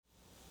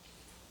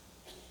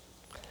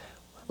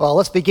Well,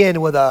 let's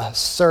begin with a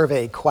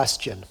survey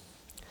question.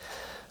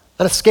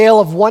 On a scale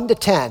of 1 to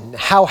 10,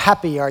 how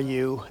happy are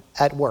you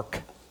at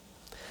work?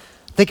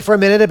 Think for a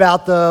minute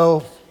about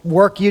the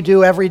work you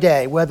do every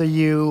day, whether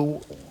you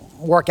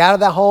work out of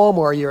the home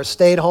or you're a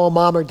stay-at-home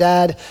mom or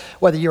dad,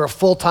 whether you're a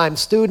full-time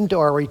student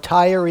or a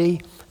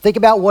retiree. Think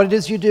about what it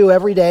is you do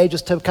every day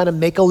just to kind of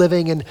make a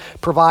living and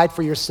provide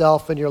for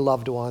yourself and your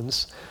loved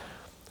ones.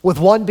 With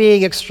 1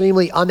 being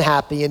extremely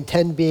unhappy and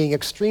 10 being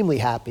extremely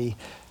happy,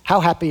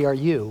 how happy are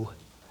you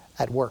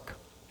at work?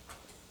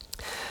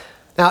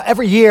 Now,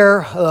 every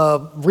year,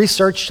 a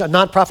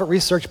nonprofit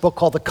research book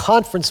called The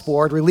Conference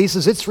Board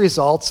releases its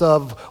results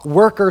of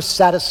worker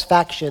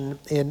satisfaction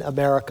in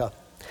America.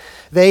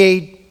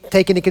 They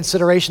take into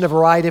consideration a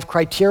variety of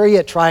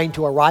criteria trying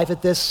to arrive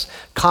at this: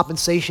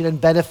 compensation and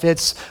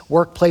benefits,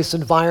 workplace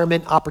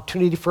environment,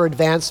 opportunity for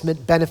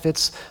advancement,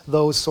 benefits,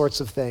 those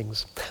sorts of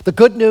things. The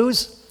good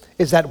news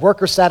is that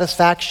worker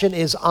satisfaction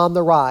is on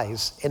the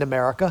rise in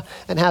America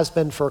and has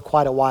been for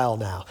quite a while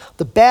now.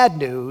 The bad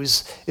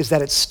news is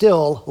that it's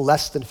still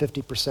less than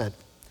 50%.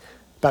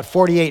 About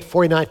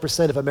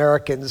 49% of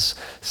Americans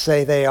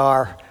say they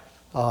are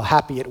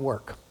happy at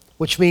work,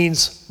 which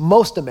means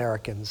most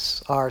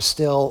Americans are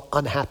still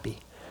unhappy.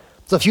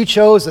 So if you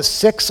chose a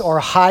 6 or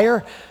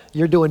higher,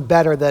 you're doing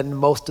better than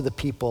most of the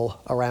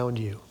people around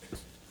you.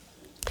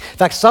 In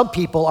fact, some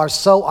people are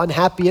so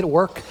unhappy at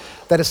work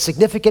that a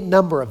significant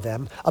number of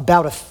them,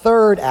 about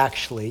 1/3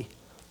 actually,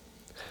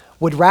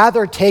 would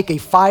rather take a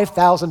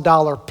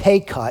 $5,000 pay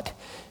cut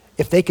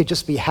if they could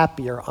just be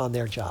happier on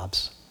their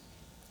jobs.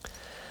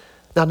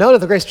 Now, none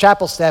of the Grace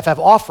Chapel staff have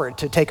offered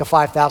to take a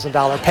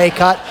 $5,000 pay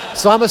cut,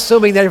 so I'm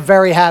assuming they're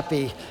very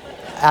happy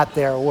at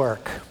their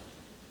work.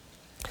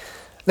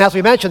 Now, as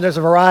we mentioned, there's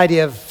a variety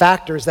of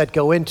factors that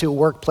go into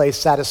workplace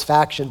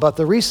satisfaction, but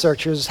the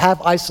researchers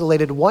have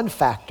isolated one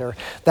factor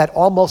that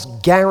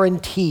almost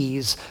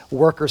guarantees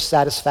worker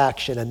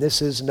satisfaction, and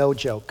this is no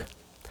joke: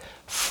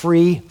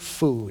 free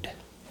food.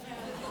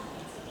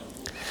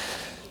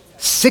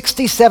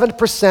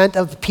 67%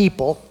 of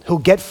people who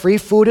get free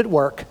food at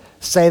work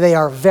say they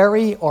are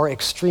very or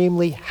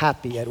extremely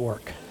happy at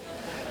work.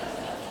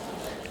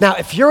 Now,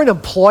 if you're an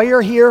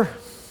employer here,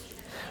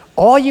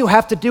 all you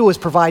have to do is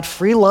provide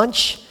free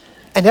lunch,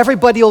 and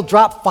everybody will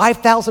drop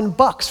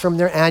 $5,000 from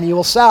their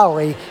annual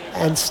salary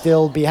and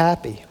still be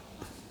happy.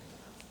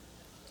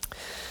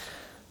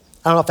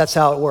 I don't know if that's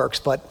how it works,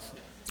 but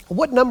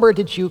what number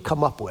did you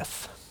come up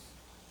with?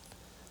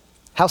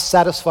 How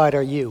satisfied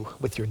are you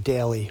with your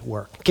daily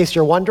work? In case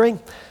you're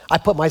wondering, I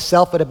put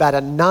myself at about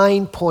a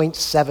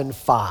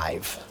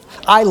 9.75.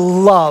 I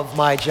love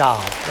my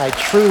job. I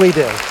truly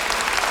do.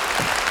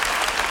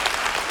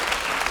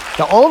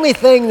 The only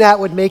thing that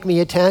would make me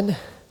a 10,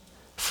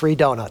 free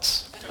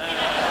donuts.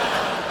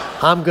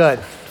 I'm good,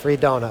 free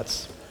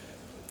donuts.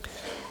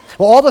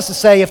 Well, all this to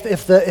say,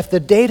 if the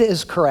data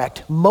is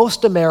correct,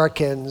 most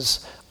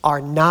Americans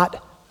are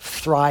not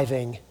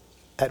thriving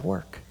at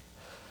work.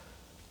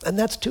 And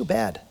that's too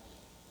bad,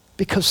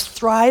 because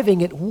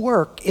thriving at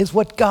work is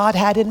what God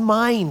had in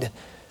mind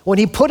when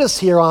he put us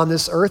here on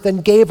this earth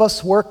and gave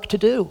us work to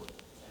do.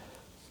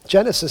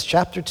 Genesis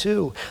chapter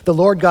 2, the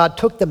Lord God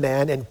took the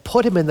man and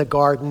put him in the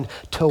garden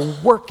to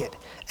work it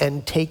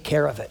and take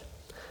care of it.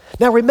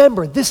 Now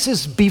remember, this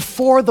is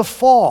before the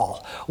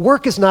fall.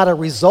 Work is not a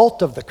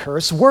result of the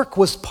curse. Work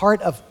was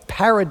part of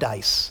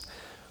paradise.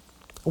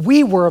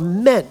 We were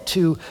meant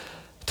to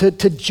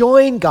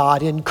join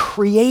God in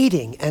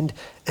creating and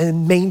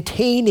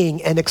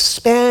maintaining and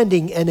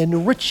expanding and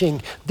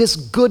enriching this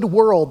good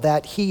world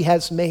that he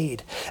has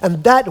made.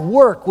 And that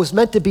work was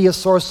meant to be a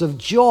source of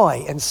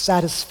joy and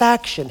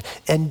satisfaction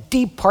and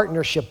deep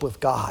partnership with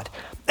God.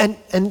 And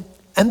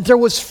there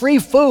was free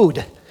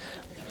food.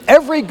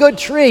 Every good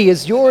tree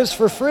is yours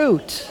for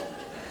fruit.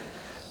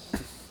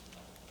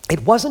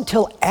 It wasn't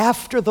until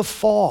after the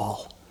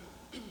fall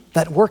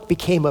that work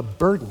became a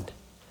burden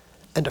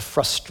and a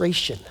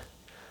frustration.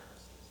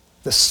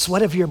 The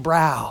sweat of your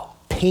brow,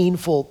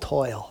 painful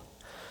toil.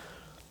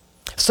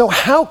 So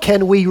how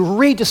can we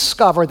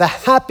rediscover the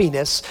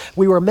happiness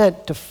we were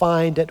meant to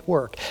find at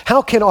work?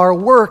 How can our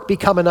work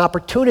become an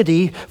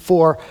opportunity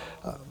for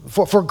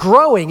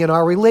growing in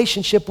our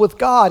relationship with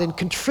God and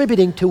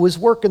contributing to his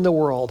work in the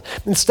world,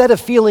 instead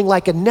of feeling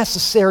like a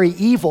necessary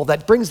evil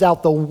that brings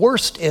out the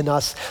worst in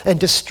us and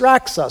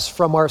distracts us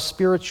from our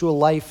spiritual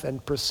life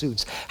and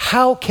pursuits?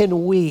 How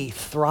can we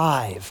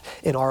thrive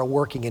in our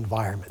working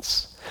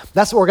environments?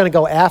 That's what we're going to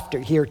go after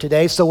here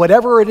today. So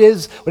whatever it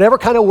is, whatever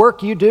kind of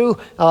work you do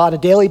on a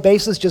daily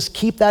basis, just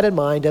keep that in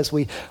mind as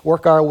we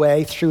work our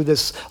way through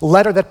this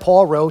letter that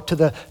Paul wrote to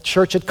the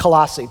church at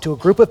Colossae, to a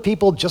group of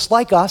people just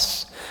like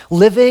us,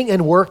 living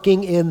and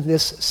working in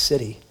this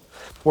city.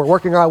 We're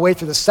working our way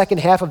through the second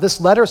half of this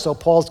letter, so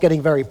Paul's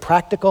getting very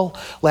practical.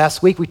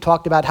 Last week we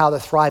talked about how to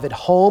thrive at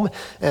home,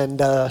 and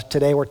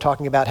today we're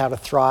talking about how to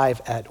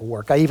thrive at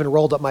work. I even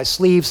rolled up my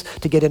sleeves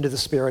to get into the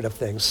spirit of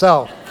things.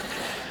 So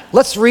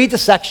let's read the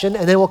section,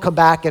 and then we'll come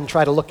back and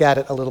try to look at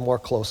it a little more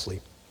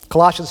closely.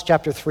 Colossians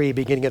chapter 3,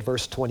 beginning at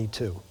verse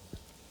 22.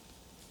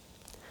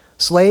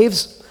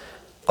 Slaves,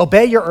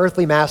 Obey your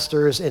earthly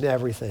masters in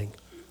everything,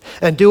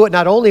 and do it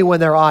not only when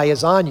their eye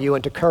is on you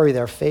and to curry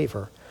their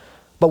favor,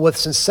 but with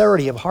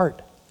sincerity of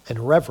heart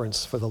and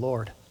reverence for the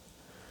Lord.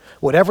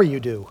 Whatever you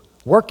do,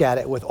 work at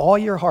it with all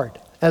your heart,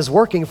 as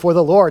working for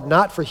the Lord,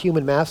 not for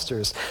human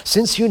masters,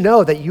 since you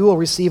know that you will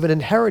receive an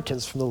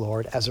inheritance from the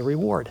Lord as a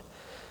reward.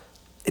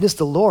 It is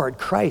the Lord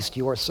Christ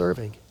you are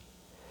serving.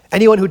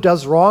 Anyone who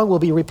does wrong will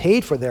be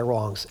repaid for their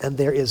wrongs, and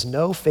there is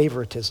no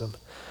favoritism.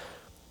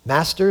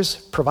 Masters,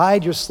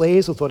 provide your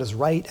slaves with what is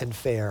right and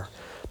fair,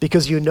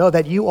 because you know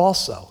that you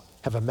also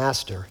have a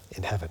master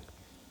in heaven.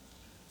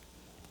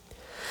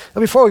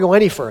 Now, before we go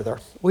any further,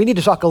 we need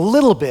to talk a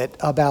little bit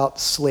about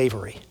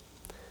slavery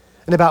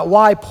and about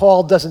why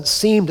Paul doesn't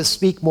seem to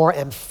speak more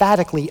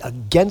emphatically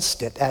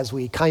against it as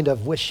we kind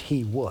of wish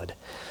he would.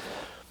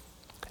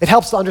 It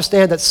helps to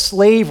understand that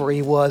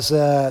slavery was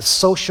a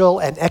social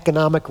and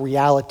economic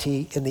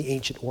reality in the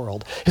ancient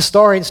world.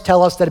 Historians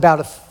tell us that about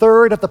a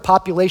third of the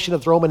population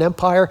of the Roman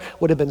Empire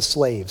would have been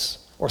slaves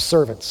or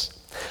servants.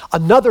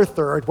 Another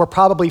third were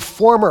probably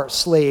former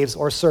slaves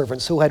or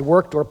servants who had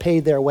worked or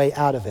paid their way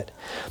out of it.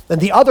 And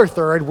the other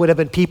third would have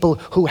been people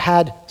who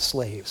had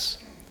slaves.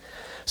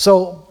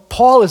 So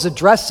Paul is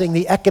addressing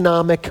the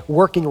economic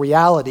working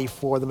reality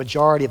for the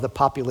majority of the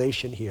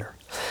population here.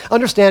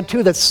 Understand,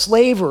 too, that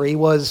slavery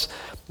was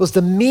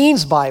the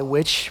means by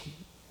which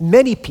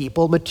many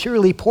people,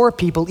 materially poor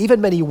people, even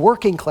many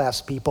working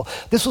class people,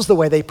 this was the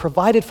way they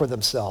provided for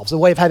themselves, a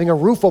way of having a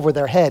roof over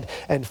their head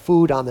and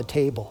food on the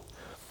table.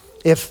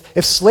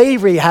 If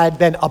slavery had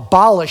been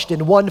abolished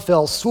in one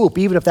fell swoop,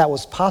 even if that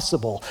was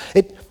possible,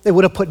 it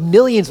would have put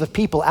millions of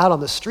people out on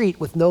the street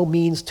with no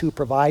means to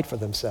provide for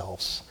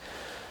themselves.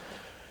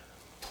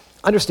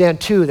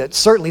 Understand, too, that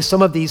certainly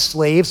some of these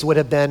slaves would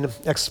have been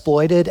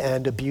exploited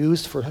and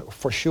abused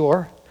for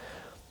sure.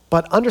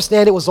 But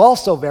understand it was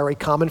also very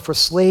common for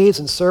slaves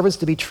and servants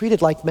to be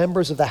treated like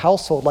members of the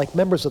household, like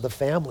members of the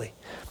family,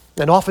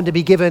 and often to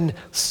be given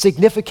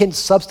significant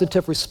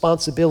substantive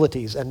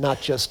responsibilities and not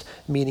just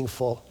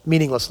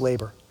meaningless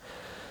labor.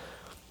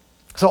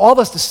 So all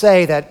this to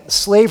say that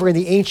slavery in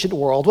the ancient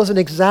world wasn't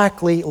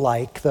exactly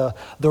like the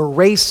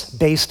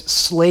race-based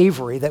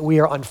slavery that we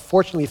are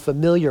unfortunately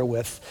familiar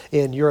with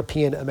in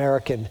European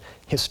American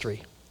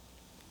history.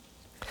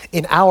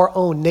 In our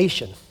own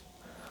nation,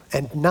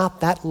 and not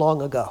that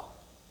long ago,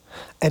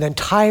 an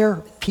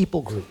entire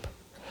people group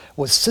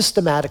was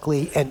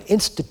systematically and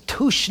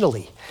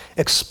institutionally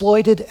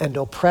exploited and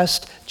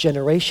oppressed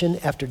generation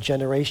after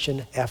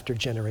generation after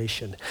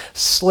generation.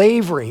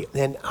 Slavery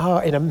in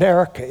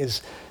America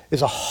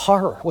was a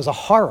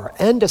horror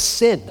and a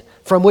sin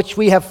from which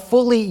we have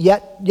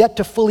yet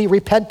to fully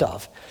repent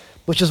of,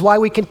 which is why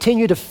we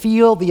continue to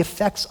feel the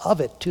effects of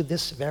it to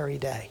this very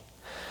day.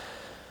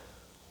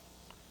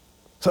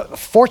 So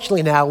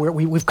fortunately now,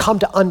 we've come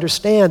to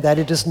understand that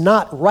it is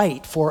not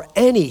right for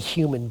any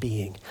human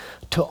being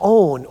to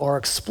own or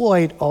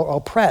exploit or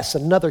oppress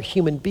another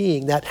human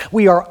being, that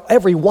we are,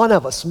 every one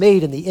of us,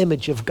 made in the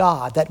image of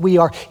God, that we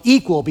are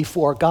equal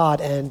before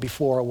God and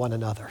before one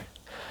another.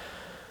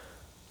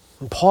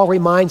 And Paul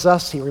reminds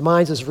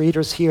his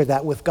readers here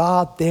that with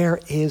God there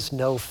is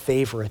no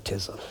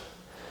favoritism.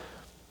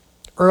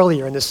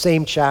 Earlier in the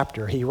same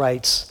chapter, he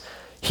writes,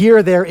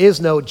 "Here there is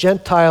no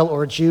Gentile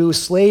or Jew,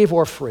 slave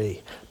or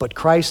free, but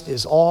Christ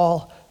is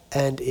all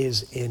and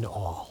is in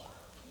all."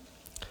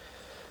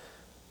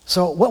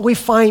 So what we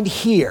find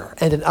here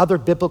and in other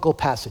biblical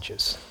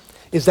passages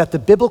is that the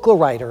biblical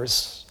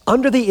writers,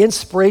 under the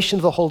inspiration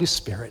of the Holy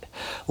Spirit,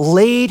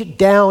 laid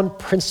down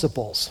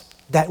principles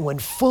that when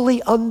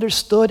fully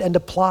understood and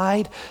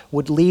applied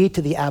would lead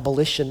to the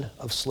abolition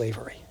of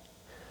slavery.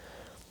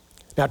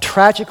 Now,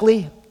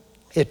 tragically,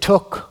 it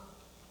took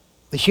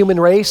the human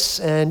race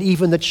and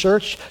even the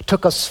church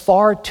took us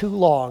far too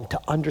long to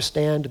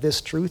understand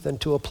this truth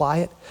and to apply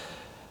it.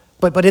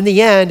 But in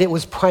the end, it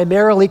was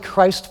primarily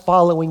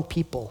Christ-following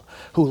people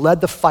who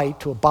led the fight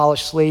to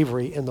abolish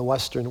slavery in the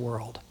Western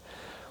world.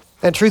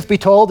 And truth be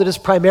told, it is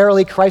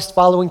primarily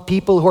Christ-following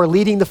people who are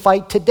leading the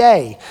fight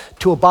today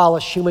to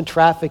abolish human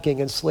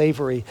trafficking and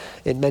slavery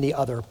in many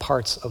other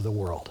parts of the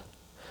world.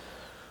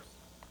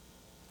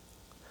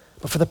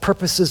 But for the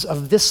purposes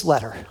of this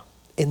letter,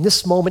 in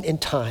this moment in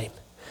time,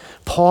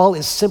 Paul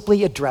is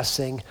simply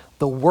addressing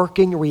the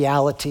working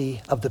reality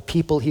of the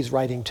people he's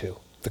writing to,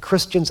 the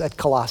Christians at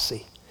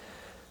Colossae.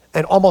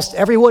 And almost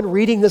everyone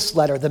reading this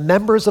letter, the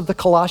members of the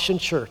Colossian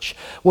church,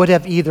 would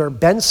have either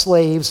been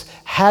slaves,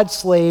 had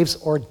slaves,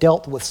 or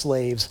dealt with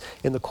slaves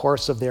in the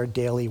course of their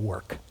daily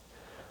work.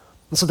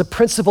 And so the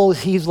principles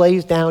he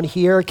lays down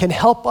here can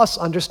help us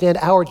understand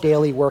our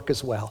daily work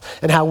as well,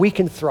 and how we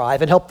can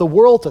thrive and help the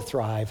world to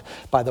thrive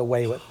by the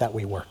way that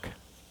we work.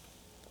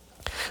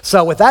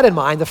 So with that in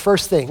mind, the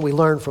first thing we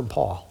learn from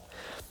Paul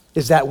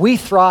is that we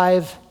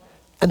thrive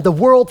and the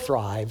world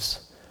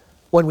thrives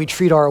when we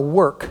treat our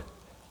work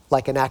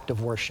like an act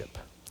of worship.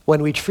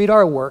 When we treat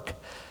our work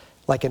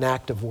like an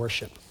act of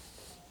worship.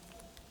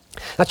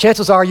 Now,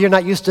 chances are you're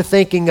not used to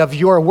thinking of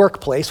your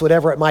workplace,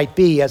 whatever it might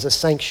be, as a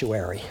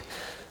sanctuary,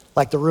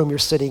 like the room you're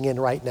sitting in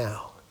right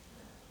now.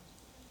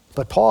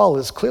 But Paul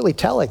is clearly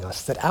telling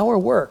us that our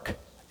work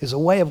is a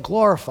way of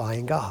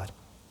glorifying God.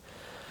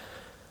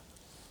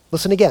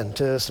 Listen again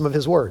to some of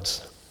his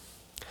words.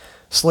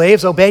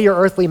 Slaves, obey your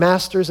earthly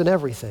masters in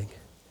everything,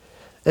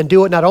 and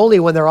do it not only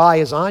when their eye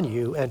is on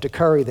you and to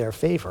curry their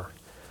favor,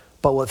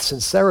 but with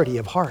sincerity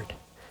of heart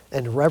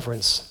and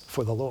reverence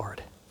for the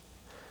Lord.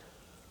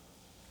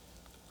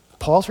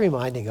 Paul's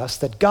reminding us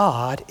that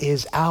God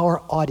is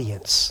our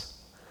audience,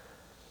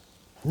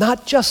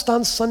 not just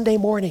on Sunday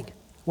morning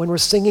when we're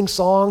singing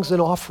songs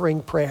and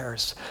offering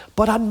prayers,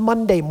 but on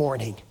Monday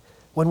morning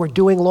when we're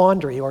doing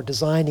laundry or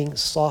designing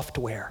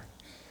software.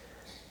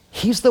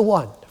 He's the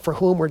one for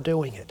whom we're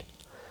doing it.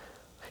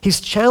 He's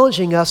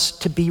challenging us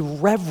to be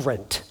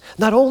reverent,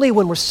 not only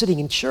when we're sitting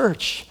in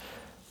church,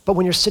 but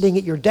when you're sitting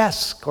at your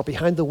desk or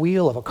behind the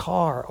wheel of a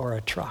car or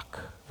a truck.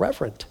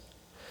 Reverent.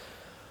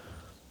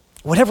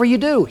 Whatever you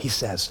do, he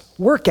says,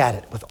 work at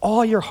it with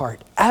all your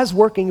heart as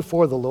working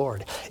for the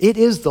Lord. It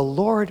is the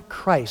Lord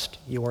Christ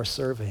you are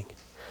serving.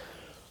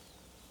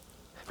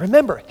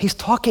 Remember, he's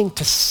talking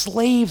to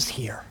slaves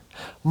here.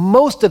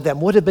 Most of them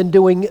would have been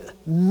doing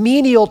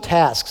menial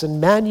tasks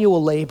and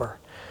manual labor.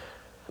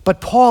 But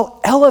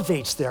Paul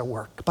elevates their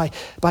work by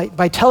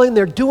telling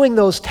they're doing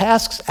those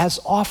tasks as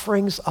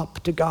offerings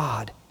up to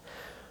God.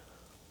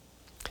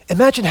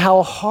 Imagine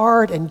how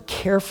hard and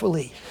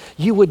carefully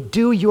you would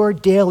do your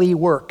daily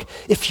work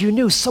if you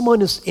knew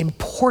someone as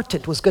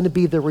important was going to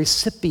be the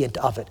recipient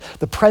of it,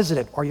 the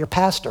president or your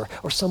pastor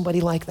or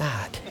somebody like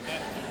that.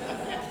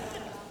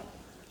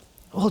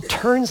 Well, it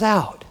turns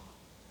out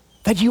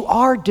that you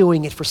are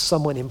doing it for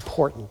someone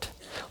important,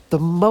 the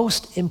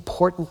most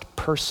important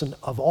person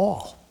of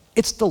all.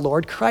 It's the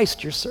Lord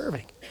Christ you're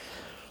serving.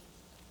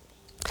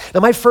 Now,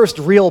 my first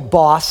real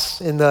boss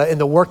in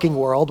the working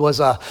world was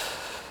a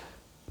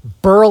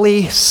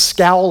burly,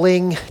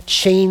 scowling,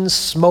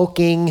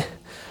 chain-smoking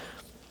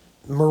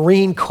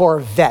Marine Corps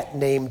vet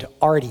named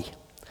Artie.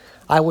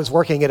 I was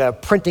working at a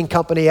printing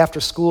company after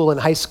school in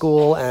high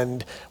school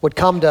and would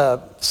come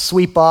to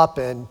sweep up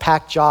and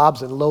pack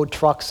jobs and load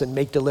trucks and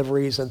make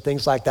deliveries and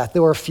things like that.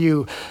 There were a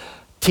few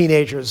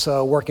teenagers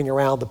working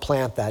around the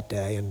plant that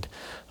day and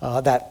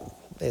at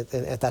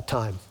that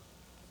time.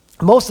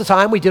 Most of the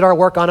time, we did our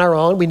work on our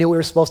own. We knew what we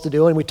were supposed to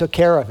do, and we took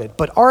care of it.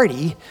 But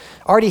Artie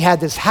had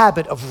this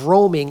habit of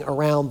roaming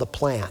around the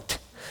plant.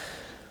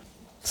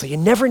 So you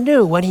never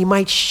knew when he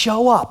might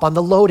show up on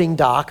the loading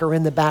dock or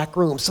in the back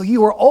room. So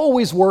you were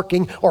always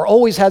working or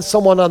always had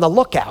someone on the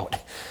lookout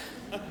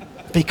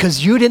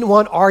because you didn't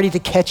want Artie to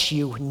catch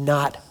you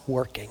not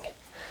working.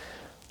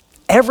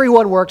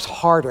 Everyone works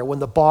harder when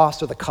the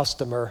boss or the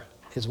customer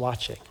is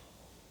watching.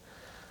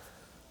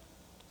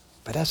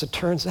 But as it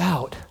turns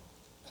out,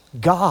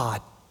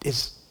 God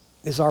is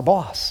our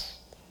boss.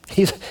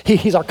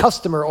 He's our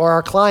customer or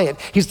our client.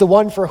 He's the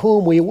one for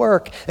whom we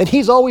work, and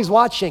he's always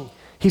watching.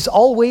 He's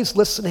always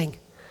listening.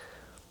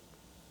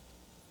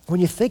 When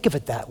you think of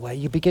it that way,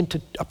 you begin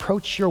to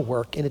approach your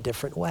work in a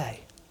different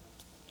way.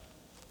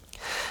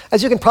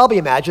 As you can probably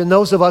imagine,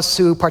 those of us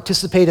who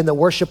participate in the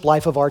worship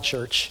life of our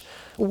church,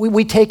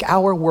 we take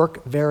our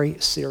work very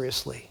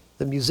seriously.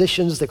 The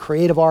musicians, the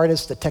creative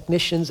artists, the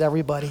technicians,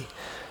 everybody.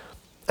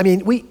 I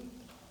mean, we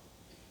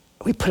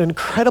put an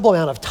incredible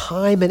amount of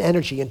time and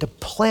energy into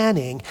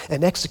planning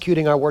and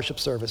executing our worship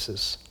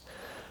services.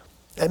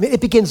 I mean,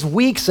 it begins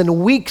weeks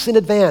and weeks in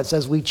advance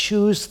as we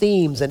choose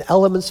themes and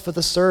elements for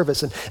the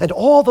service. And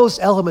all those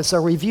elements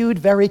are reviewed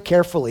very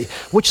carefully.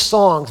 Which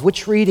songs,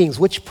 which readings,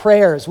 which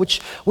prayers,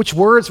 which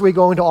words we're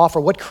going to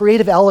offer, what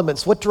creative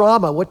elements, what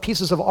drama, what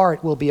pieces of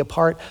art will be a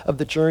part of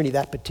the journey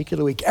that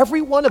particular week.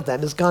 Every one of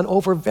them is gone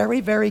over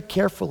very, very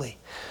carefully.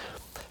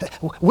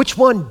 Which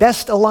one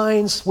best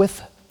aligns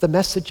with the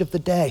message of the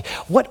day?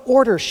 What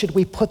order should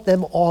we put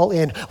them all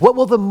in? What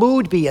will the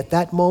mood be at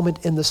that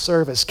moment in the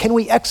service? Can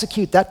we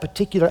execute that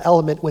particular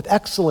element with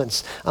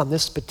excellence on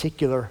this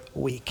particular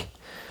week?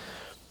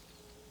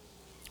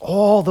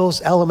 All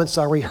those elements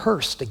are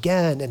rehearsed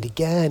again and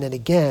again and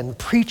again.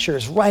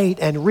 Preachers write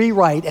and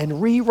rewrite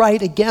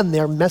again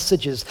their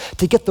messages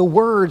to get the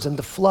words and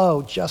the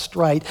flow just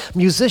right.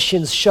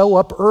 Musicians show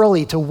up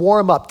early to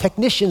warm up.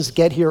 Technicians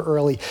get here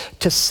early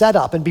to set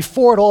up. And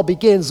before it all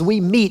begins, we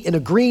meet in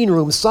a green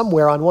room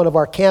somewhere on one of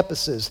our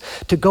campuses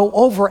to go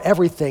over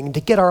everything,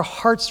 to get our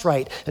hearts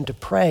right, and to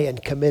pray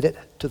and commit it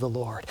to the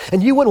Lord.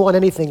 And you wouldn't want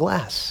anything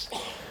less.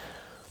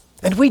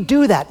 And we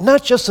do that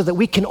not just so that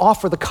we can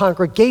offer the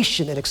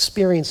congregation an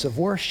experience of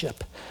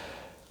worship,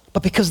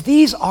 but because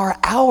these are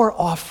our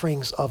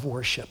offerings of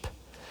worship.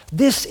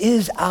 This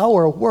is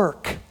our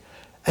work,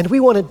 and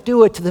we want to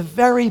do it to the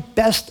very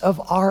best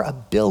of our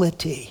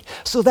ability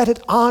so that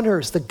it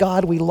honors the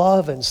God we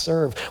love and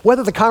serve,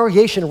 whether the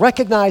congregation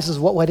recognizes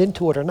what went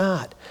into it or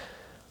not.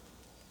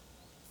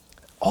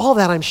 All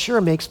that, I'm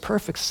sure, makes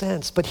perfect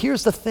sense. But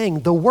here's the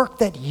thing. The work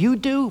that you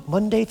do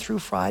Monday through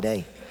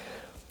Friday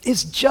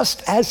is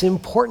just as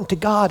important to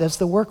God as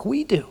the work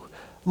we do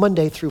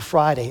Monday through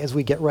Friday as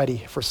we get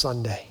ready for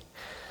Sunday.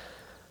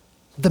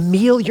 The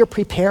meal you're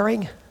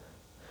preparing,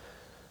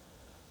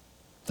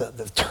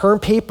 the term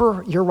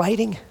paper you're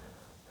writing,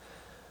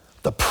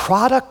 the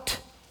product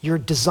you're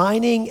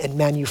designing and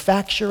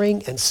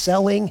manufacturing and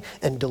selling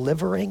and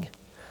delivering,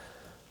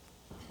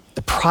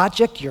 the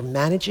project you're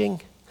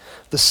managing,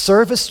 the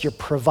service you're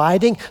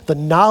providing, the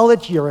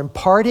knowledge you're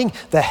imparting,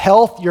 the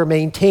health you're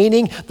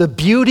maintaining, the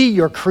beauty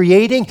you're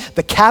creating,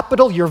 the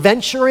capital you're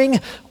venturing,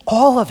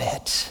 all of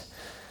it.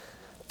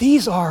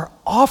 These are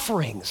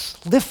offerings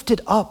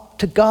lifted up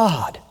to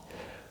God,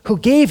 who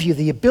gave you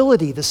the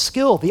ability, the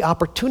skill, the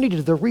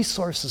opportunity, the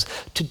resources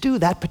to do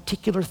that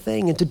particular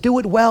thing and to do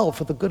it well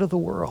for the good of the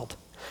world.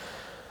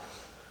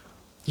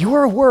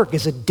 Your work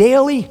is a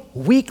daily,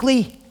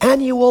 weekly,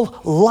 annual,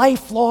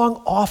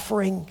 lifelong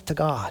offering to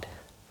God.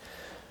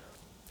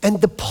 And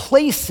the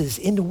places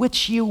in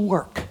which you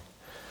work,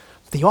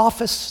 the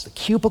office, the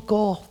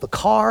cubicle, the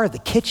car, the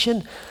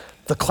kitchen,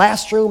 the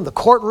classroom, the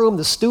courtroom,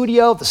 the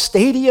studio, the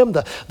stadium,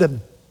 the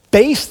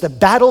base, the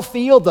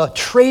battlefield, the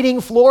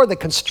trading floor, the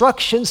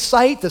construction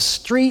site, the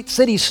street,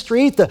 city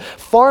street, the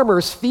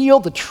farmer's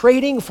field, the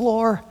trading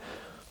floor,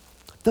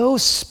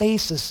 those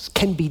spaces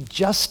can be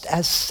just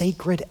as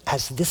sacred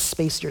as this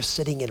space you're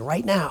sitting in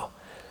right now,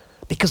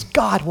 because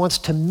God wants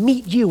to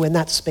meet you in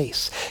that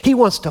space. He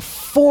wants to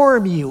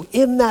form you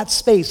in that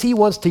space. He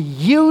wants to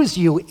use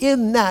you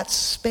in that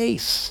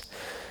space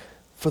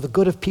for the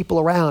good of people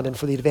around and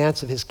for the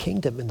advance of his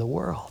kingdom in the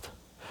world.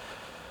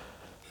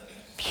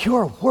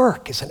 Your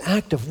work is an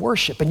act of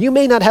worship, and you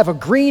may not have a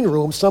green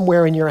room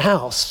somewhere in your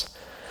house,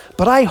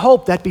 but I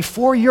hope that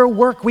before your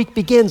work week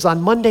begins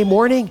on Monday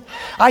morning,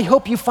 I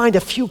hope you find a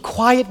few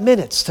quiet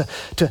minutes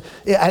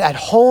at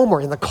home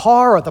or in the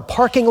car or the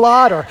parking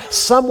lot or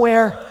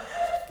somewhere.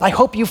 I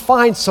hope you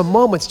find some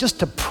moments just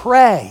to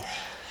pray,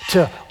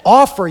 to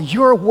offer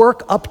your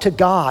work up to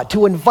God,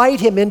 to invite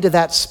him into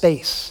that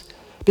space.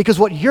 Because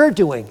what you're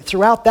doing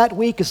throughout that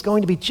week is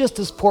going to be just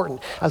as important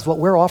as what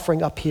we're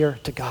offering up here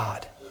to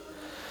God.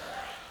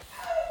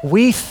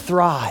 We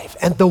thrive,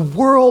 and the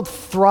world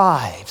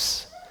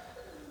thrives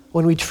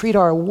when we treat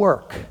our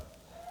work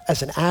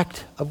as an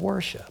act of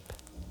worship.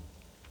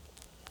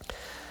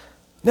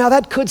 Now,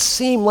 that could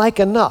seem like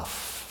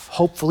enough,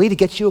 hopefully, to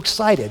get you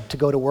excited to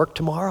go to work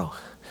tomorrow.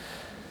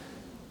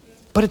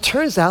 But it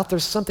turns out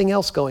there's something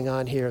else going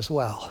on here as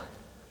well.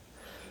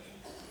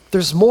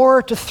 There's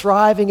more to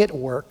thriving at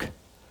work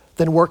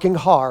than working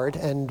hard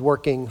and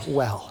working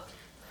well.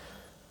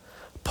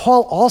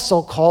 Paul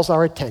also calls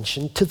our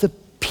attention to the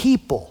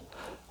people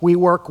we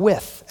work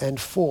with and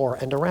for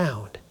and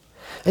around.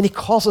 And he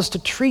calls us to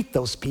treat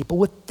those people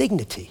with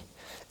dignity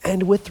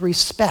and with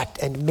respect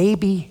and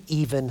maybe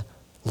even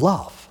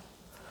love.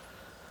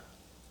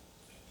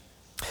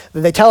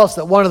 They tell us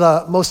that one of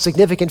the most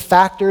significant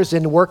factors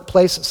in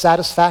workplace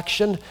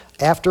satisfaction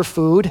after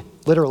food,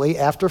 literally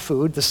after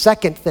food, the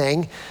second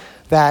thing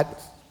that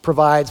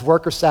provides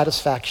worker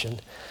satisfaction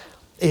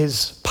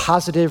is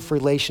positive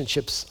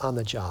relationships on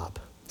the job.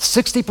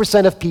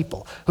 60% of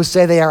people who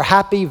say they are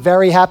happy,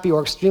 very happy,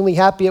 or extremely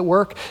happy at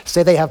work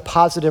say they have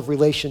positive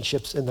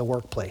relationships in the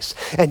workplace.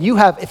 And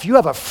if you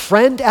have a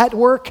friend at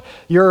work,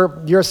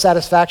 your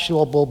satisfaction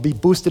will be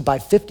boosted by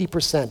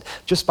 50%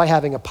 just by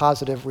having a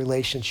positive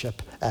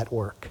relationship at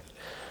work.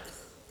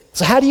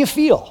 So how do you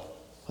feel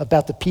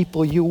about the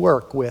people you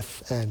work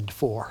with and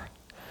for?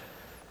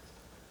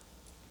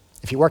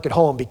 If you work at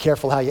home, be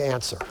careful how you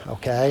answer,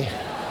 okay?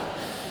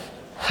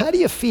 How do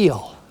you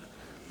feel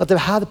about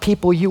how the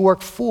people you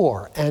work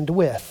for and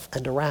with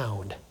and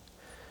around?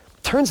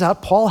 Turns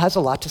out Paul has a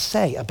lot to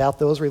say about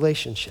those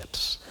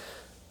relationships.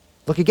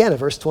 Look again at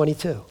verse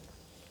 22.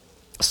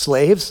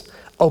 Slaves,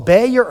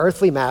 obey your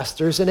earthly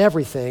masters in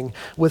everything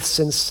with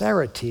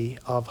sincerity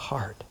of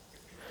heart.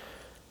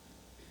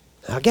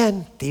 Now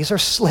again, these are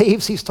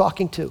slaves he's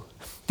talking to.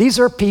 These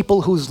are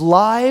people whose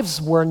lives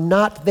were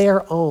not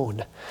their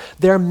own.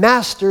 Their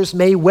masters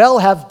may well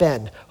have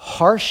been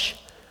harsh,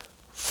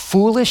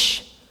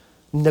 foolish,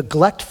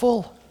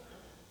 neglectful,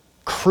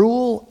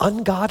 cruel,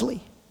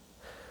 ungodly.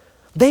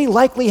 They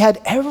likely had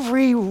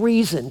every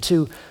reason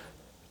to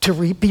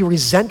be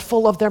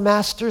resentful of their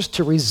masters,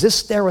 to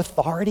resist their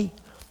authority,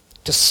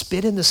 to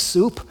spit in the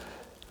soup,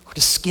 or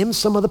to skim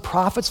some of the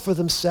profits for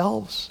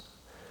themselves.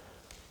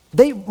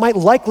 They might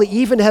likely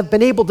even have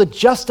been able to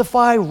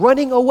justify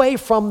running away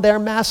from their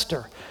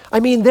master.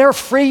 I mean, they're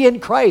free in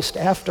Christ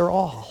after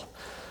all.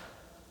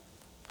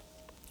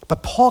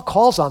 But Paul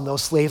calls on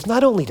those slaves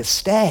not only to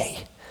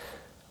stay,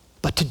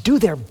 but to do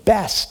their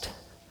best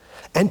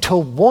and to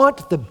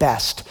want the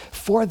best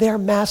for their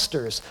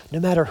masters, no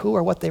matter who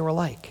or what they were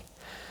like.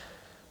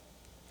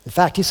 In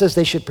fact, he says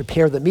they should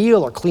prepare the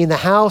meal or clean the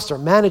house or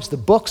manage the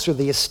books or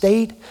the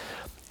estate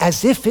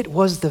as if it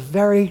was the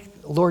very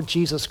Lord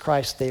Jesus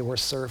Christ they were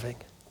serving.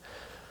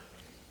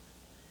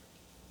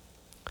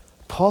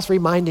 Paul's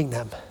reminding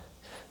them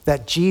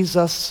that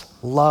Jesus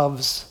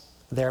loves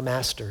their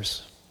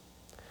masters,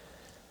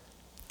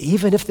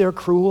 even if they're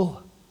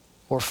cruel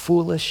or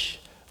foolish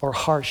or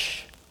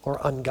harsh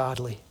or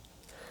ungodly.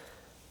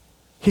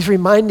 He's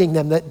reminding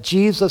them that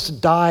Jesus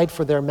died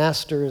for their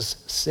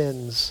master's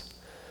sins,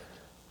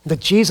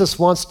 that Jesus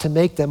wants to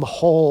make them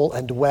whole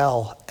and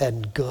well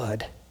and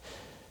good.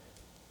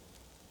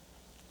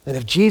 And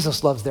if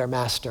Jesus loves their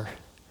master,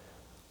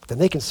 then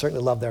they can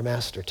certainly love their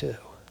master too.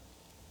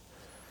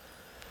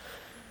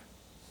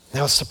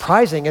 Now, as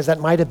surprising as that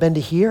might have been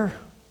to hear,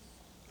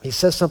 he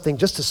says something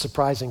just as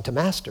surprising to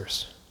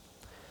masters.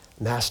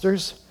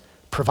 Masters,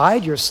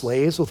 provide your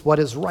slaves with what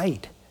is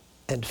right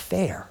and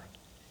fair.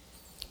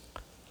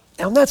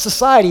 Now, in that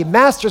society,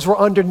 masters were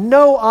under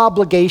no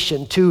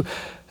obligation to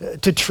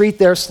treat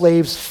their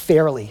slaves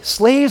fairly.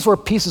 Slaves were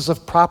pieces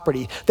of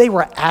property. They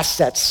were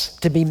assets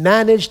to be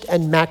managed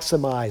and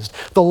maximized.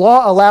 The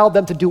law allowed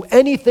them to do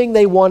anything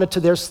they wanted to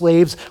their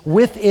slaves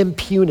with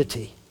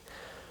impunity.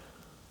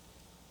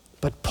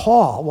 But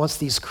Paul wants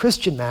these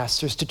Christian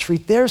masters to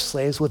treat their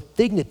slaves with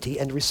dignity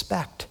and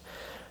respect,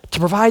 to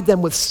provide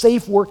them with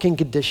safe working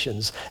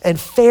conditions and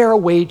fair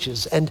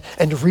wages and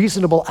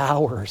reasonable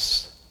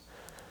hours.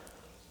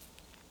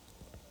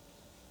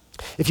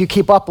 If you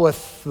keep up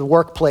with the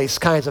workplace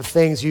kinds of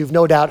things, you've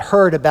no doubt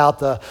heard about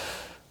the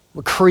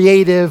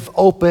creative,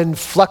 open,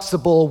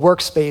 flexible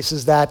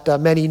workspaces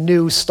that many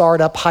new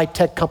startup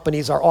high-tech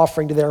companies are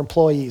offering to their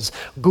employees.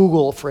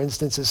 Google, for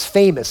instance, is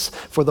famous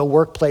for the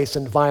workplace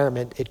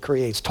environment it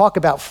creates. Talk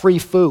about free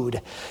food.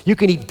 You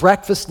can eat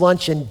breakfast,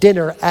 lunch, and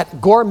dinner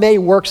at gourmet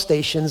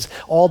workstations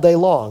all day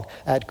long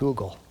at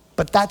Google.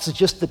 But that's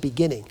just the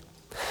beginning.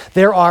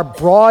 There are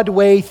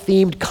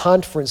Broadway-themed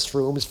conference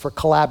rooms for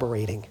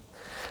collaborating.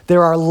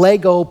 There are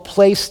Lego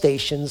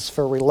playstations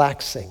for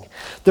relaxing.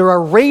 There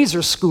are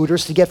Razor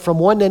scooters to get from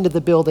one end of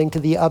the building to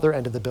the other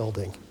end of the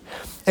building.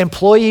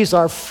 Employees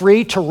are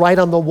free to write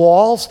on the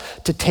walls,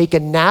 to take a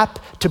nap,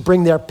 to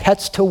bring their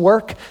pets to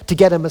work, to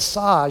get a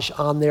massage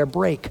on their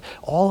break.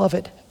 All of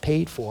it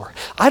paid for.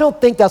 I don't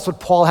think that's what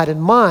Paul had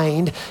in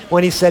mind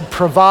when he said,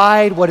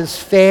 provide what is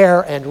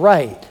fair and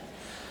right.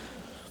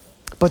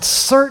 But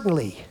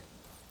certainly,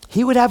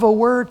 he would have a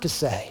word to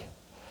say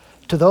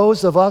to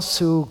those of us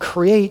who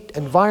create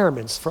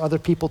environments for other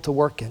people to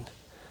work in,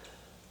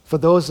 for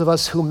those of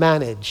us who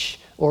manage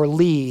or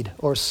lead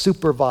or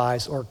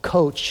supervise or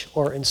coach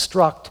or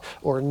instruct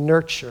or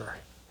nurture.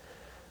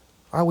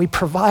 Are we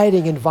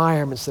providing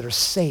environments that are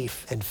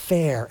safe and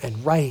fair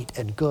and right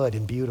and good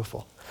and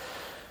beautiful?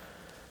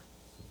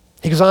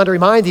 He goes on to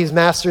remind these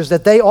masters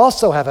that they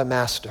also have a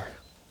master.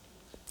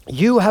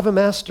 You have a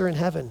master in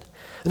heaven.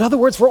 In other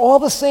words, we're all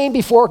the same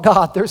before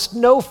God. There's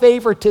no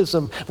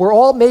favoritism. We're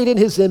all made in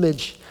his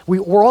image.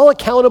 We're all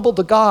accountable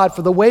to God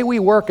for the way we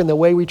work and the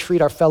way we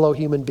treat our fellow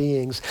human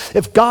beings.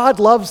 If God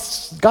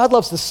loves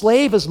the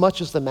slave as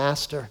much as the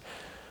master.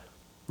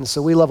 And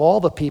so we love all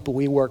the people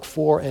we work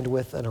for and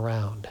with and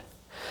around.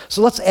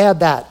 So let's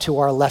add that to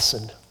our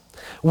lesson.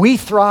 We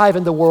thrive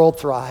and the world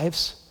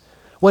thrives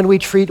when we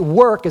treat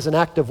work as an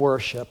act of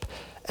worship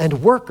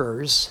and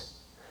workers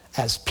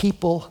as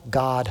people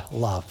God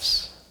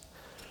loves.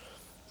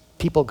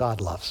 People God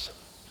loves.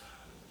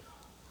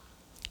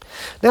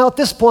 Now, at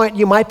this point,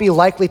 you might be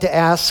likely to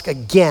ask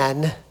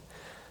again,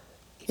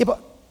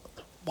 but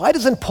why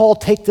doesn't Paul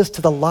take this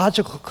to the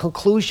logical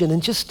conclusion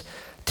and just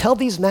tell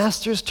these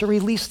masters to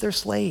release their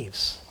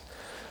slaves?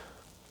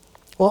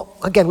 Well,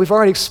 again, we've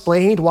already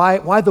explained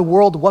why the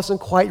world wasn't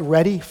quite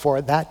ready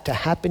for that to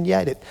happen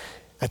yet.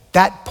 At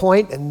that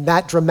point, in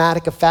that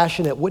dramatic a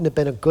fashion, it wouldn't have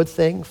been a good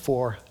thing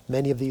for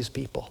many of these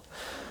people.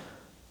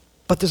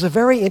 But there's a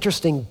very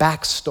interesting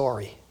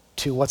backstory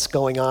to what's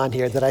going on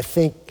here that I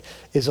think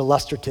is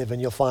illustrative and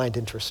you'll find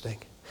interesting.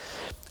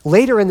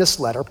 Later in this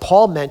letter,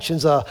 Paul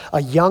mentions a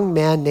young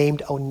man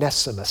named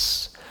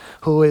Onesimus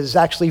who is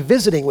actually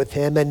visiting with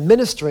him and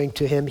ministering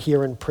to him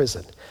here in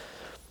prison.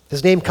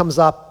 His name comes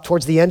up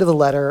towards the end of the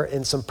letter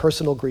in some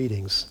personal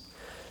greetings.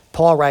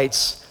 Paul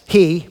writes,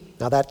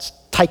 now that's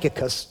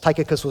Tychicus.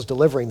 Tychicus was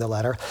delivering the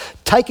letter.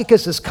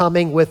 Tychicus is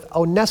coming with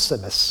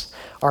Onesimus,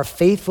 our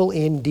faithful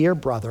and dear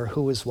brother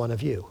who is one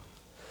of you.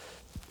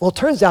 Well, it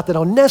turns out that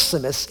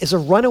Onesimus is a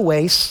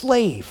runaway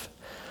slave.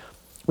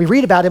 We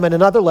read about him in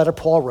another letter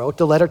Paul wrote,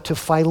 the letter to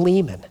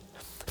Philemon.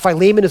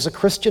 Philemon is a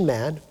Christian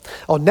man.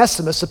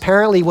 Onesimus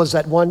apparently was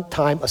at one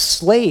time a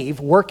slave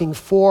working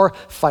for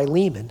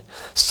Philemon.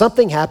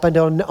 Something happened,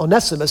 and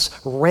Onesimus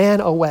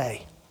ran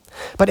away.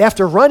 But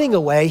after running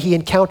away, he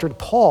encountered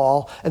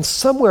Paul, and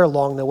somewhere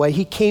along the way,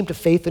 he came to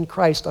faith in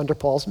Christ under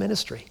Paul's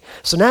ministry.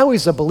 So now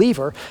he's a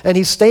believer, and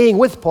he's staying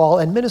with Paul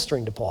and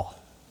ministering to Paul.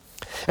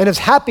 And as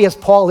happy as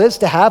Paul is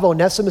to have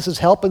Onesimus'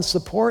 help and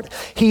support,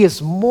 he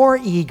is more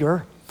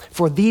eager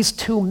for these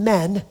two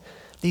men,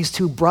 these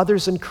two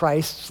brothers in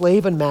Christ,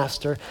 slave and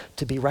master,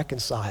 to be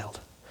reconciled.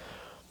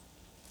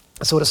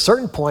 So at a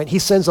certain point, he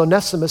sends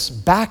Onesimus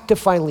back to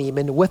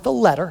Philemon with a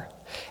letter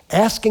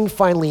asking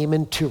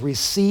Philemon to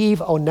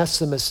receive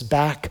Onesimus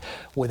back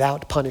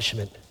without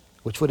punishment,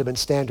 which would have been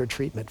standard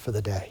treatment for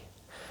the day.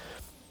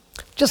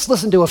 Just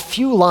listen to a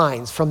few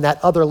lines from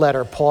that other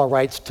letter Paul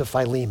writes to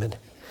Philemon.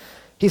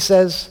 He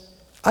says,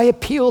 I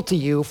appeal to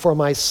you for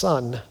my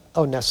son,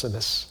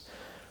 Onesimus,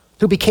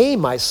 who became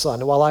my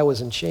son while I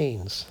was in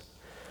chains.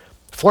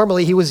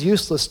 Formerly he was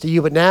useless to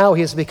you, but now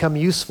he has become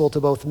useful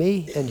to both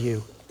me and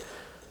you.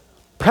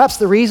 Perhaps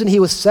the reason he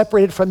was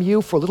separated from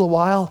you for a little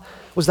while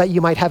was that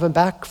you might have him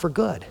back for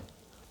good.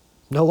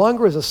 no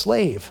longer as a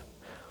slave,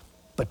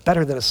 but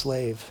better than a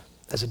slave,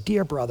 as a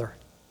dear brother.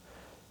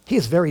 He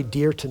is very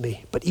dear to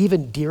me, but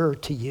even dearer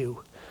to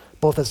you,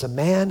 both as a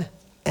man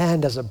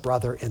and as a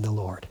brother in the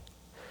Lord.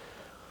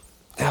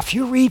 Now, if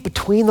you read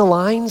between the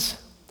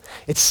lines,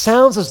 it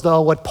sounds as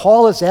though what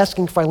Paul is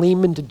asking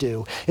Philemon to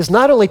do is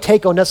not only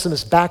take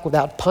Onesimus back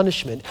without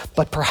punishment,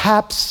 but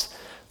perhaps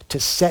to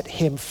set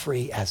him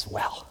free as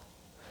well.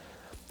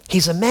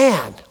 He's a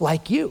man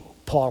like you,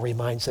 Paul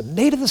reminds him,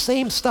 made of the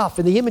same stuff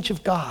in the image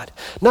of God.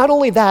 Not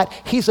only that,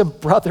 he's a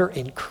brother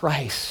in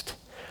Christ.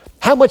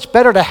 How much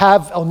better to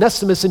have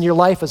Onesimus in your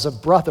life as a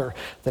brother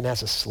than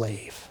as a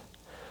slave?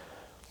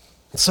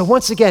 And so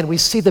once again, we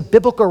see the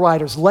biblical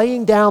writers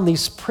laying down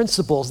these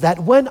principles that,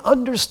 when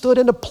understood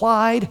and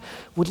applied,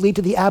 would lead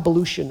to the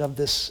abolition of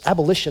this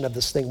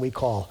thing we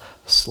call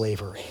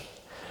slavery.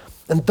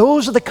 And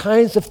those are the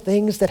kinds of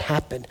things that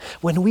happen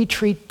when we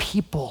treat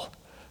people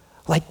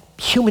like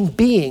human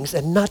beings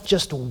and not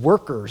just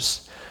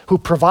workers who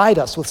provide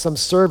us with some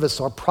service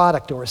or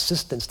product or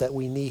assistance that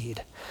we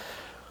need.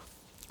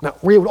 Now,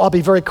 we would all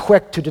be very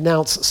quick to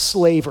denounce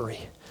slavery.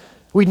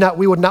 We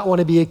would not want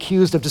to be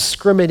accused of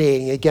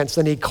discriminating against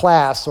any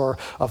class or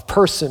of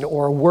person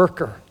or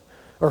worker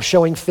or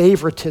showing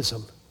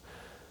favoritism.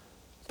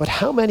 But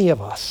how many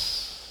of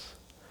us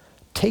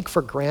take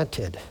for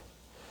granted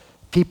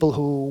people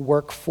who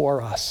work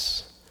for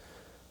us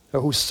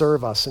or who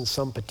serve us in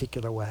some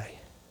particular way?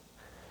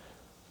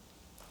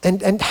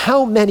 And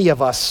how many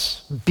of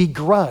us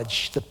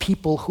begrudge the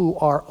people who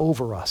are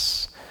over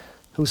us,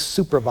 who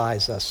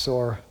supervise us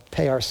or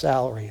pay our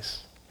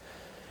salaries?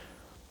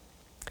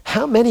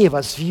 How many of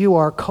us view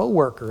our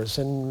coworkers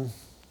and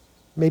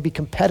maybe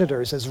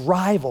competitors as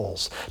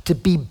rivals to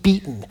be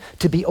beaten,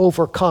 to be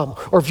overcome,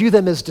 or view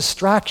them as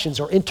distractions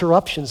or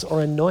interruptions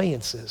or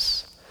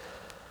annoyances?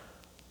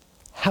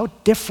 How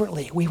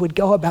differently we would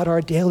go about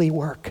our daily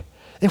work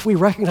if we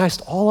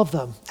recognized all of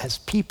them as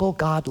people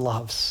God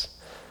loves.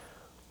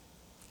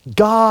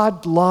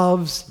 God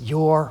loves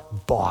your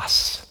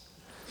boss.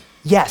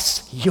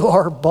 Yes,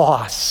 your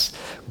boss.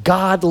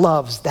 God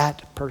loves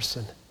that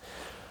person.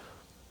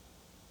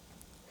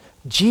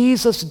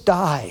 Jesus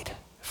died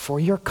for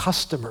your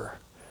customer,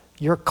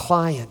 your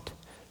client,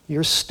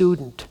 your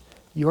student,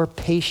 your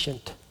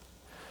patient.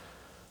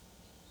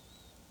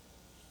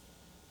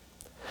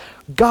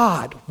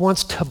 God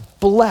wants to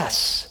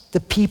bless the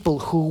people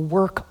who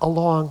work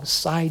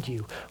alongside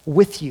you,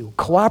 with you,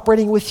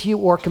 cooperating with you,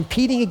 or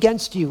competing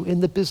against you in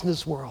the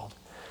business world.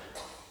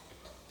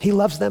 He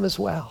loves them as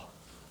well.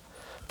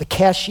 The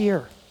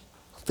cashier,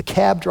 the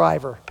cab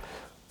driver,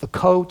 the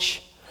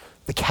coach,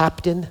 the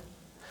captain,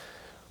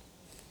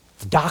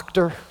 the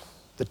doctor,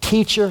 the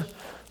teacher,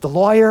 the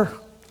lawyer,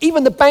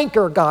 even the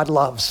banker God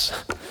loves.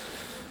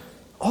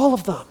 All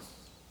of them.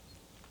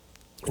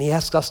 And he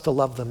asks us to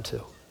love them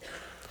too.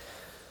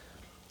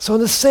 So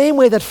in the same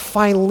way that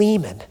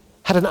Philemon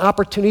had an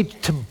opportunity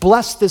to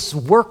bless this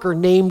worker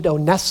named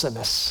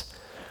Onesimus,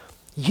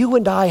 you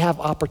and I have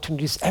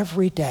opportunities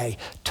every day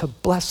to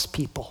bless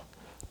people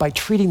by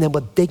treating them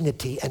with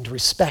dignity and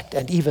respect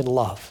and even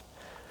love.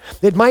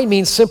 It might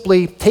mean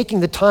simply taking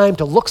the time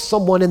to look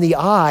someone in the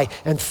eye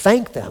and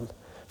thank them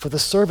for the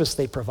service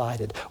they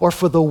provided or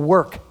for the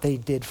work they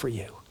did for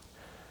you.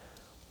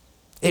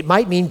 It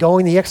might mean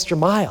going the extra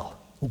mile,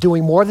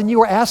 doing more than you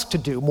were asked to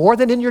do, more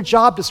than in your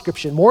job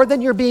description, more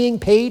than you're being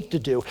paid to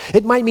do.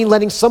 It might mean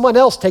letting someone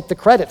else take the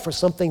credit for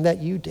something that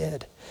you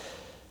did.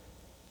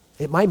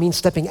 It might mean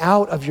stepping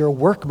out of your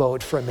work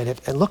mode for a minute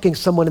and looking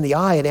someone in the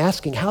eye and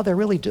asking how they're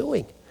really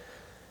doing.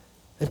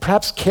 And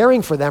perhaps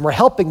caring for them or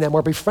helping them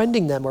or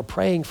befriending them or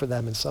praying for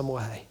them in some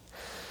way.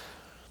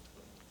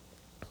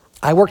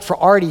 I worked for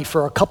Artie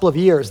for a couple of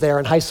years there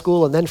in high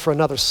school and then for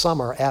another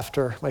summer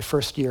after my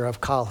first year of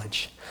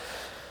college.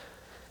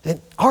 And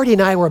Artie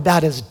and I were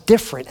about as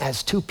different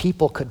as two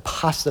people could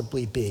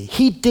possibly be.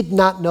 He did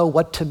not know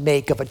what to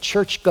make of a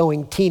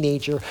church-going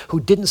teenager who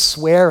didn't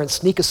swear and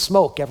sneak a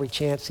smoke every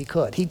chance he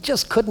could. He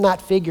just could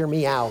not figure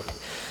me out.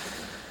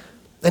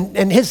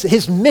 And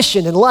his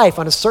mission in life,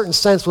 in a certain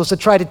sense, was to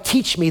try to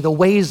teach me the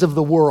ways of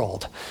the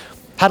world.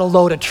 How to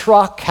load a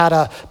truck, how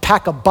to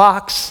pack a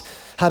box,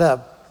 how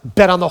to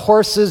bet on the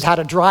horses, how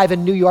to drive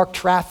in New York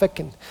traffic.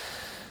 And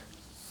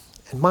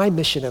my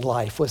mission in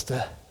life was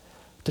to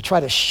try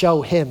to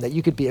show him that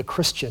you could be a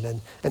Christian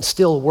and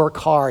still work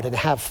hard and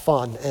have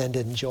fun and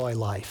enjoy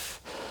life.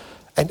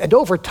 And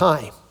over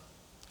time,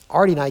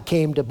 Artie and I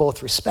came to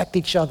both respect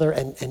each other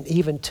and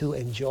even to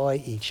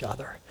enjoy each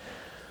other.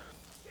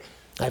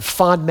 I have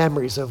fond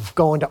memories of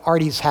going to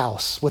Artie's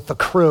house with the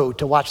crew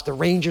to watch the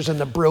Rangers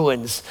and the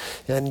Bruins,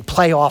 and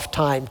playoff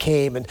time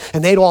came, and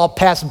they'd all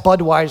pass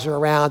Budweiser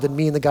around, and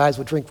me and the guys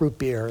would drink root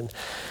beer.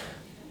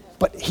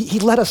 But he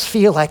let us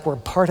feel like we're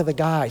part of the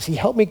guys. He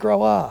helped me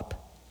grow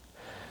up.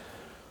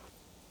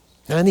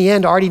 And in the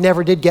end, Artie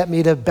never did get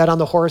me to bet on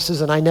the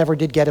horses, and I never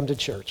did get him to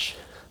church.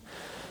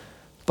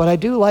 But I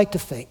do like to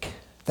think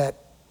that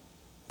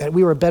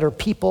we were better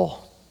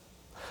people,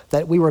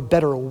 that we were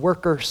better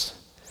workers,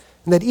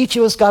 and that each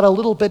of us got a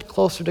little bit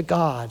closer to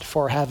God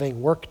for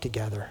having worked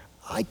together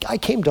I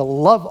came to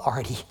love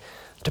Artie,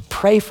 to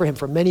pray for him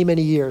for many,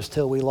 many years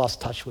till we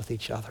lost touch with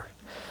each other.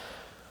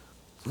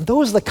 And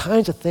those are the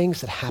kinds of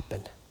things that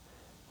happen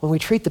when we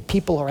treat the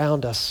people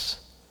around us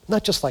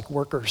not just like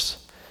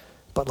workers,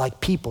 but like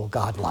people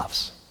God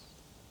loves.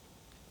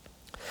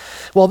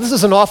 Well, this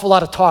is an awful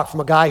lot of talk from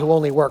a guy who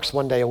only works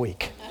one day a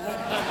week,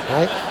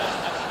 right?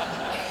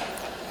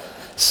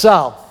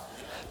 So,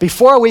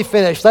 before we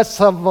finish, let's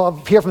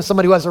hear from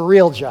somebody who has a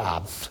real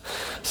job,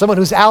 someone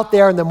who's out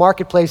there in the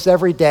marketplace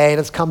every day and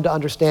has come to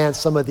understand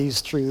some of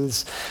these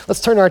truths.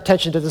 Let's turn our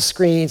attention to the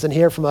screens and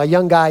hear from a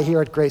young guy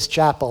here at Grace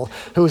Chapel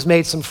who has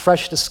made some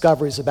fresh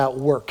discoveries about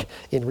work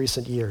in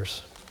recent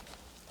years.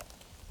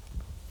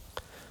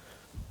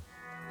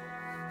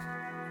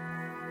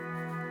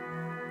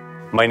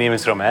 My name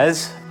is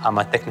Ramez. I'm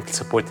a technical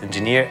support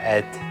engineer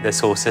at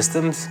Dassault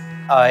Systems.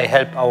 I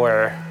help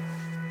our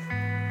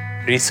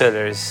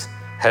resellers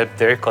help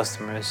their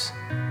customers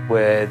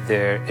with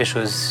their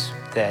issues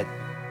that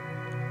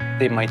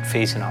they might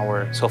face in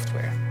our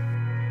software.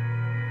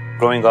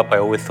 Growing up, I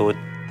always thought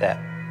that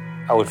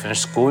I would finish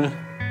school,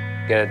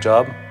 get a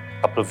job,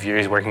 a couple of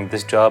years working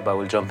this job, I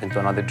will jump into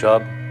another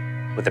job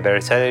with a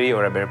better salary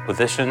or a better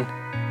position.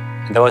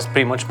 And that was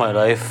pretty much my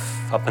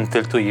life up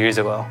until 2 years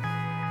ago.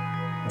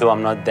 Though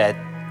I'm not that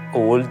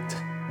old,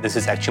 this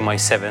is actually my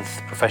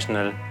 7th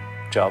professional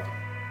job.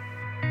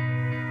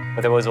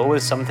 But there was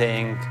always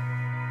something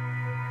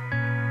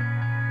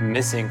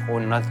missing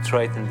or not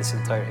right in this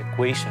entire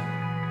equation.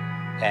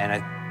 And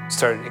I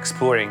started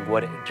exploring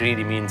what it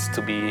really means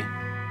to be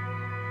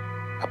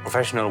a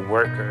professional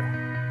worker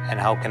and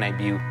how can I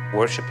be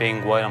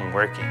worshiping while I'm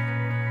working.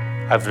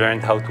 I've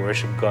learned how to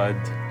worship God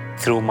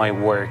through my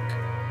work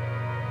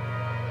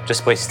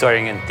just by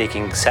starting and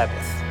taking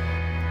Sabbath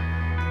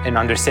and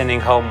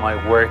understanding how my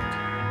work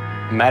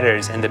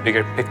matters in the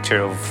bigger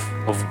picture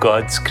of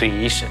God's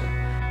creation.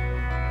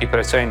 People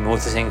are starting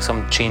noticing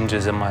some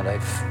changes in my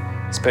life,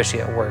 especially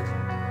at work.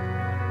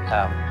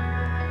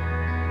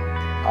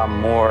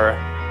 I'm more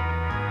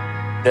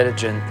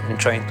diligent in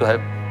trying to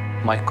help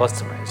my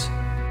customers.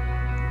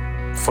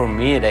 For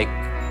me, like,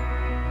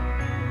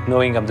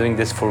 knowing I'm doing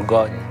this for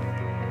God,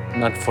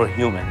 not for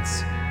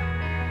humans,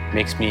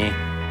 makes me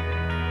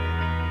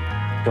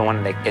don't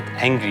want to get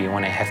angry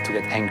when I have to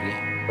get angry,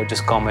 or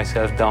just calm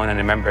myself down and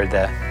remember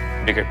the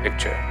bigger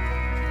picture.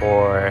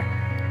 Or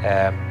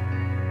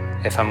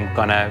if I'm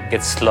gonna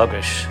get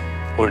sluggish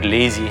or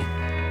lazy,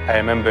 I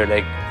remember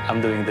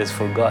I'm doing this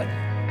for God.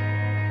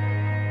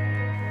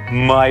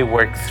 My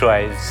work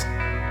thrives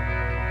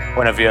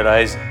when I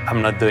realize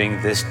I'm not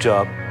doing this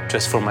job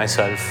just for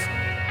myself,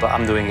 but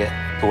I'm doing it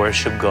to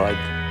worship God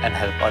and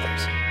help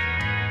others.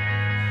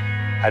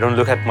 I don't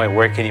look at my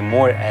work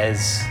anymore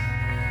as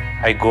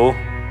I go,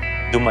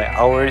 do my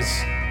hours,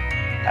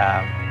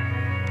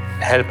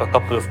 help a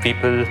couple of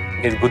people,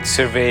 get good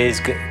surveys,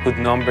 get good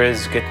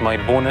numbers, get my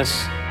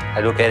bonus.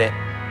 I look at it,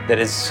 that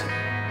is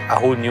a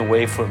whole new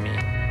way for me.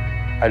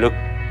 I look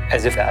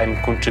as if I'm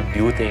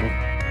contributing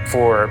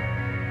for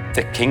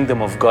the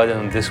kingdom of God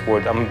in this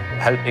world. I'm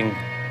helping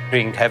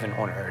bring heaven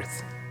on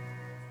earth.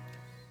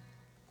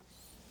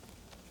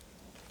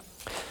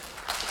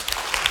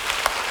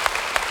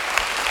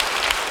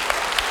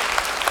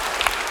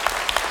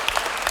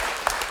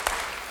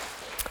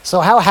 So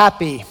how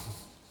happy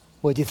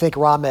would you think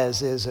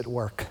Ramez is at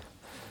work?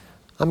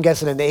 I'm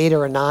guessing an 8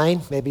 or a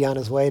 9, maybe on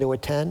his way to a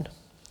 10.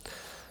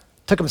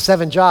 Took him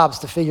 7 jobs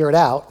to figure it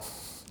out.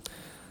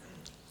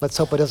 Let's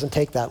hope it doesn't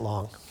take that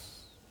long.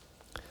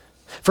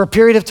 For a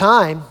period of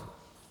time,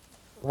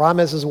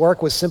 Ramez's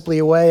work was simply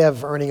a way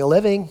of earning a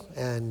living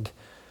and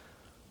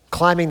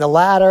climbing the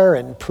ladder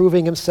and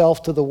proving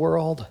himself to the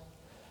world.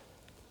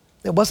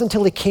 It wasn't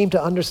until he came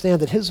to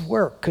understand that his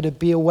work could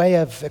be a way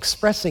of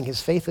expressing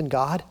his faith in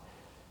God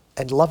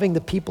and loving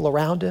the people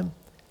around him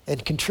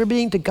and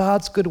contributing to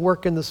God's good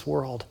work in this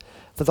world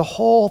that the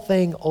whole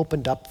thing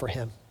opened up for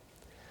him.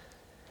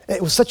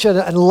 It was such an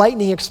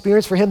enlightening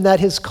experience for him that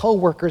his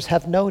coworkers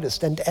have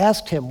noticed and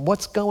asked him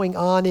what's going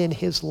on in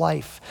his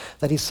life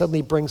that he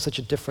suddenly brings such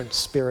a different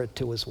spirit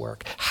to his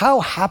work. How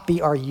happy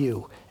are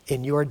you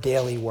in your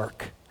daily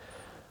work?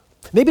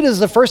 Maybe this is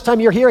the first time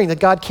you're hearing that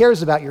God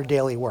cares about your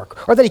daily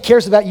work, or that he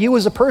cares about you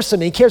as a person,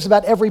 and he cares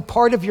about every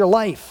part of your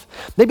life.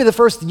 Maybe the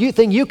first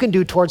thing you can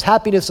do towards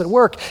happiness at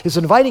work is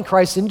inviting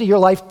Christ into your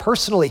life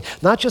personally,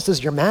 not just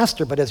as your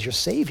master, but as your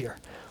Savior,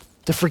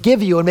 to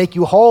forgive you and make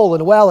you whole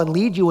and well and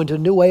lead you into a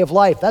new way of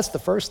life. That's the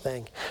first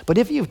thing. But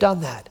if you've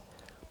done that,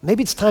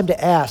 maybe it's time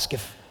to ask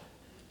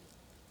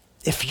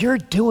if you're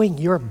doing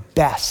your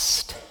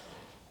best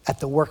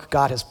at the work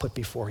God has put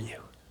before you.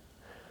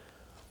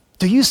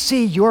 Do you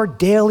see your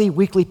daily,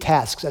 weekly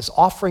tasks as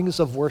offerings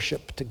of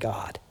worship to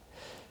God?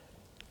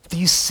 Do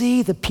you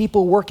see the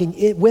people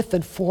working with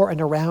and for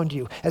and around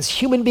you as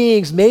human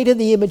beings made in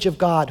the image of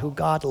God, who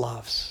God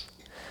loves?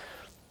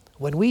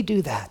 When we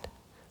do that,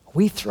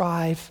 we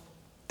thrive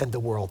and the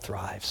world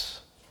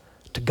thrives.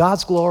 To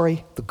God's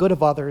glory, the good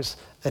of others,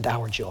 and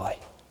our joy.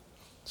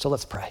 So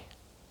let's pray.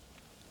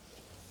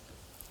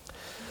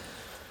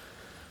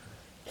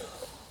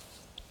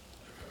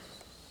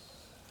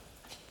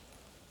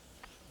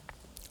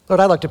 Lord,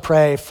 I'd like to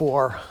pray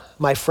for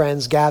my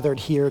friends gathered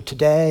here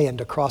today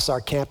and across our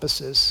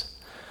campuses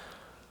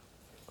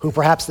who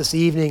perhaps this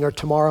evening or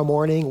tomorrow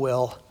morning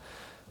will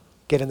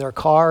get in their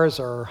cars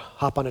or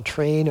hop on a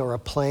train or a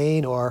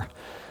plane or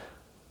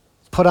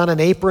put on an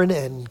apron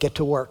and get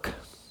to work.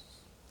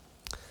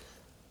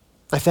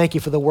 I thank you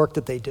for the work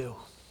that they do.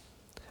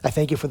 I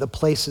thank you for the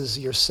places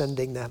you're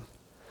sending them,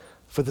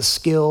 for the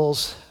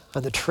skills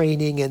and the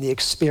training and the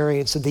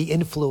experience and the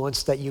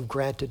influence that you've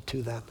granted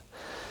to them.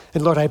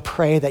 And Lord, I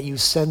pray that you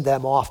send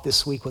them off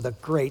this week with a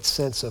great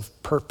sense of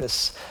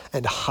purpose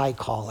and high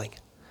calling.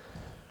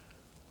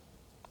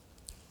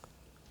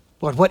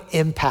 Lord, what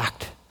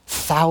impact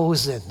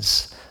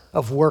thousands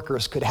of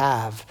workers could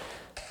have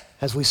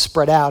as we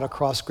spread out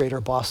across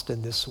Greater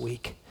Boston this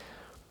week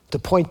to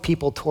point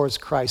people towards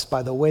Christ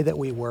by the way that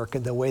we work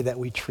and the way that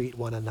we treat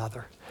one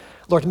another.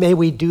 Lord, may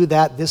we do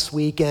that this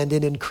week and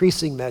in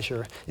increasing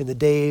measure in the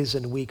days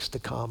and weeks to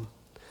come.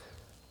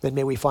 Then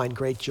may we find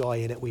great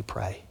joy in it, we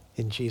pray.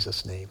 In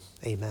Jesus' name,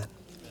 amen.